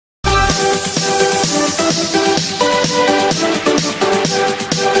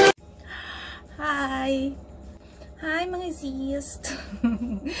Hi mga Z's!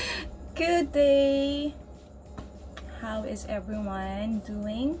 Good day! How is everyone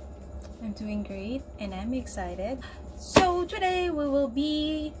doing? I'm doing great and I'm excited. So today we will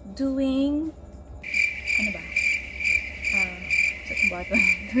be doing... Ano ba? Sa button.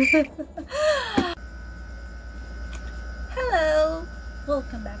 Hello!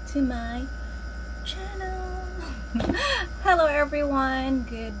 Welcome back to my channel. Hello everyone,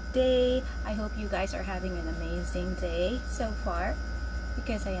 good day. I hope you guys are having an amazing day so far,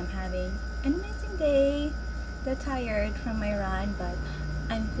 because I am having an amazing day. I'm tired from my run, but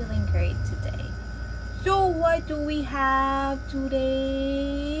I'm feeling great today. So what do we have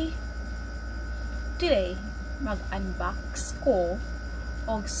today? Today, mag-unbox ko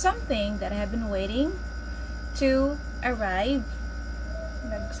of something that I have been waiting to arrive.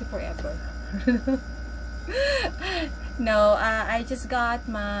 Nag-si forever. No, I just got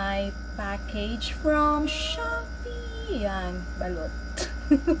my package from Shopee. Yan, balot.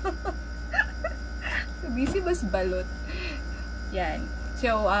 Busy bas balot. Yan.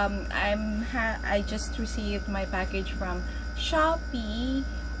 So I just received my package from Shopee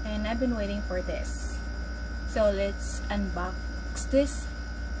and I've been waiting for this. So let's unbox this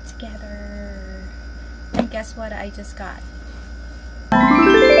together. And guess what I just got?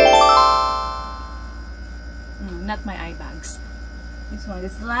 Not my eye bags. This one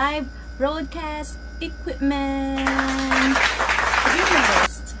is live broadcast equipment. Have you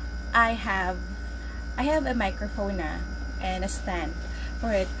noticed? I have a microphone and a stand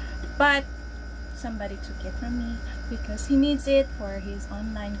for it, but somebody took it from me because he needs it for his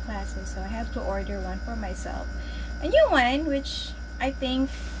online classes, so I have to order one for myself. A new one, which I think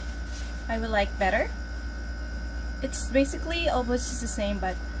I will like better. It's basically almost the same,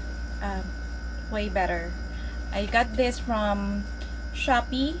 but way better. I got this from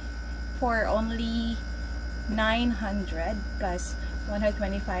Shopee for only 900 plus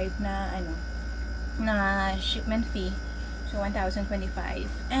 125 na shipment fee, so 1,025,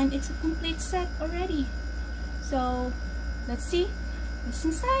 and it's a complete set already. So let's see what's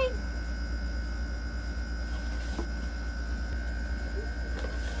inside.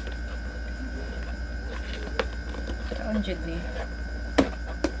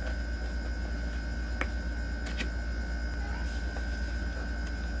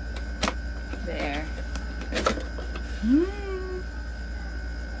 There.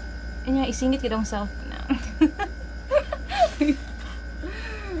 Anya, isingit ka dong self na.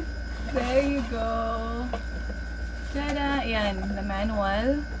 There you go. Tada! Ayan, the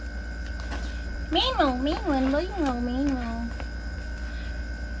manual. Manual.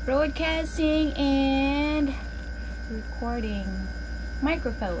 Broadcasting and recording.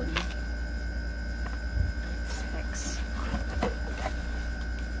 Microphone. Specs.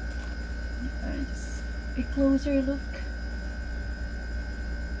 A closer look.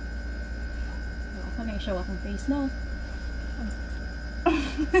 Ako na i-show akong face, no?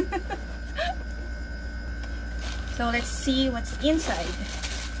 So let's see what's inside.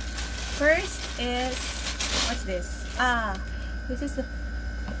 First is, what's this? This is a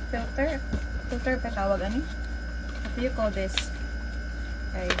filter. Filter pa tawag ano? What do you call this,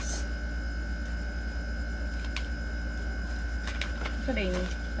 guys? Ito rin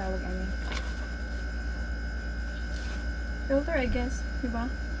tawag ano? Filter, I guess, diba?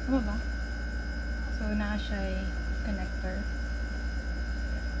 Tama ba? So na siya connector.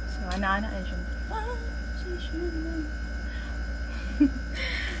 So ana siya.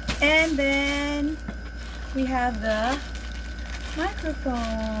 And then we have the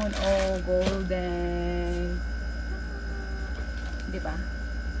microphone. Oh, golden. Diba?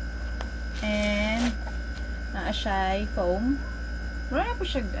 And naa siya foam. Wala po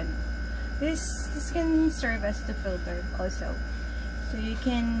siya ano. This can serve as the filter also. So you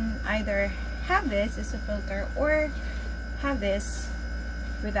can either have this as a filter or have this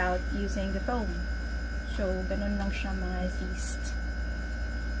without using the foam. So ganun lang siya mga Z's.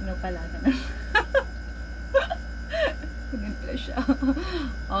 Ano pala ganun. Ganun pala siya.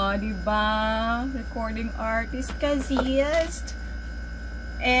 Oh, diba? Recording artist ka, Z's.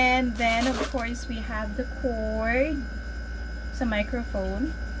 And then of course we have the cord sa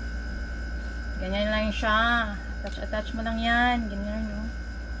microphone. Ganyan lang siya. Attach mo lang yan. Ganyan, no?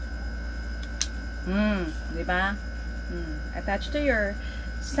 Diba? Attach to your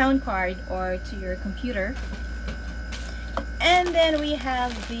sound card or to your computer. And then we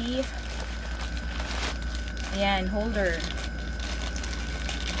have the holder.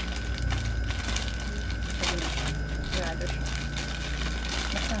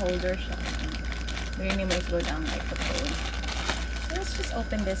 Nasa holder siya. Really may good ang microphone. Let's just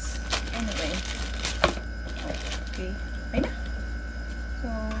open this anyway. Okay. Ay na. So,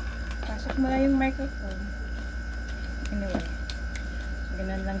 pasok mo lang yung microphone. Anyway. So,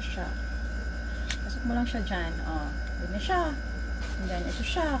 ganun lang siya. Pasok mo lang siya dyan. Oh, ganyan siya. And then, ito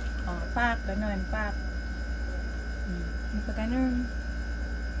siya. Oh, pack. Ganun, pack. Hindi pa ganun.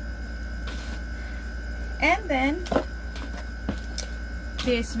 And then,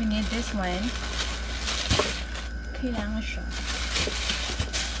 we need this one. Kailangan siya.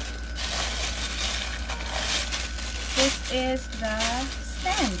 This is the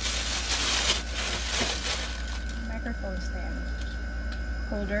stand. Microphone stand.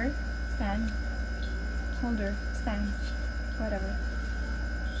 Holder, stand. Holder, stand. Whatever.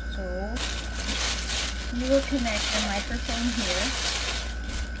 So, you will connect the microphone here.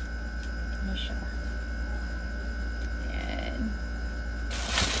 Ano siya?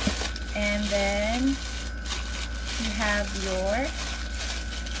 And then you have your,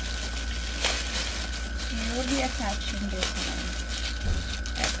 you will be attaching this one.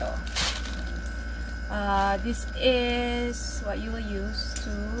 Ito. This is what you will use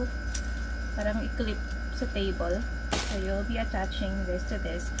to parang i-clip sa table. So you'll be attaching this to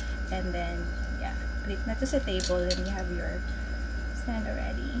this, and then yeah, clip na to sa table, and you have your stand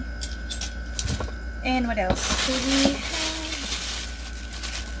already. And what else? So we have,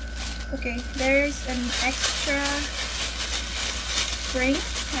 okay, there's an extra spring.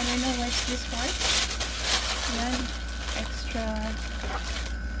 I don't know what's this for. Yan, extra.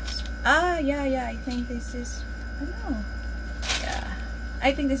 Yeah, I think this is, I don't know. Yeah,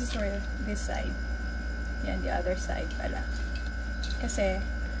 I think this is for this side. Yan, the other side pala. Kasi,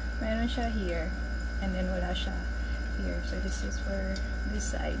 meron siya here, and then wala siya here. So this is for this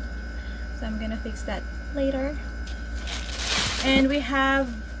side. So I'm gonna fix that later. And we have,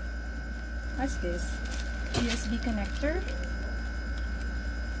 what's this? USB connector.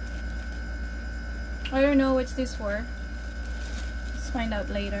 I don't know what's this for. Let's find out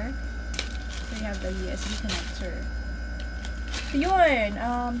later. We have the USB connector. Yun!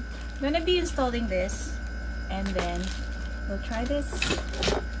 Gonna be installing this, and then we'll try this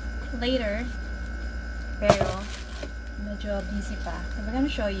later. Pero medyo busy pa. So we're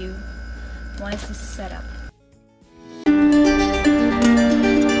gonna show you once this is set up.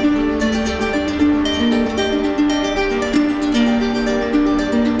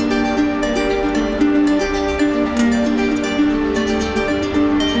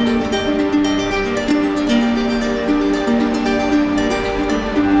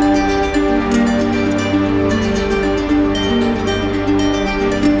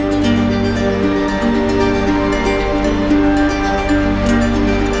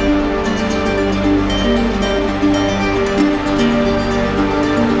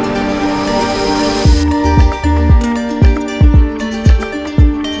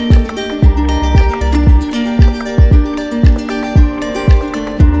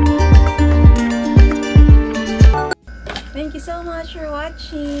 Thank you so much for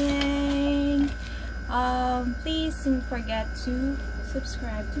watching. Please don't forget to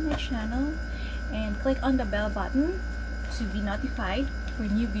subscribe to my channel and click on the bell button to be notified for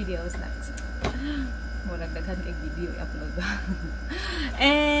new videos next. Walang daghan kay video i-upload.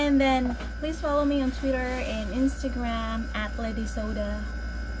 And then please follow me on Twitter and Instagram at LadySodaPH.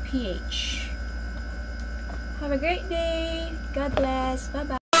 Have a great day. God bless. Bye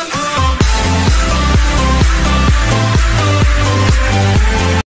bye.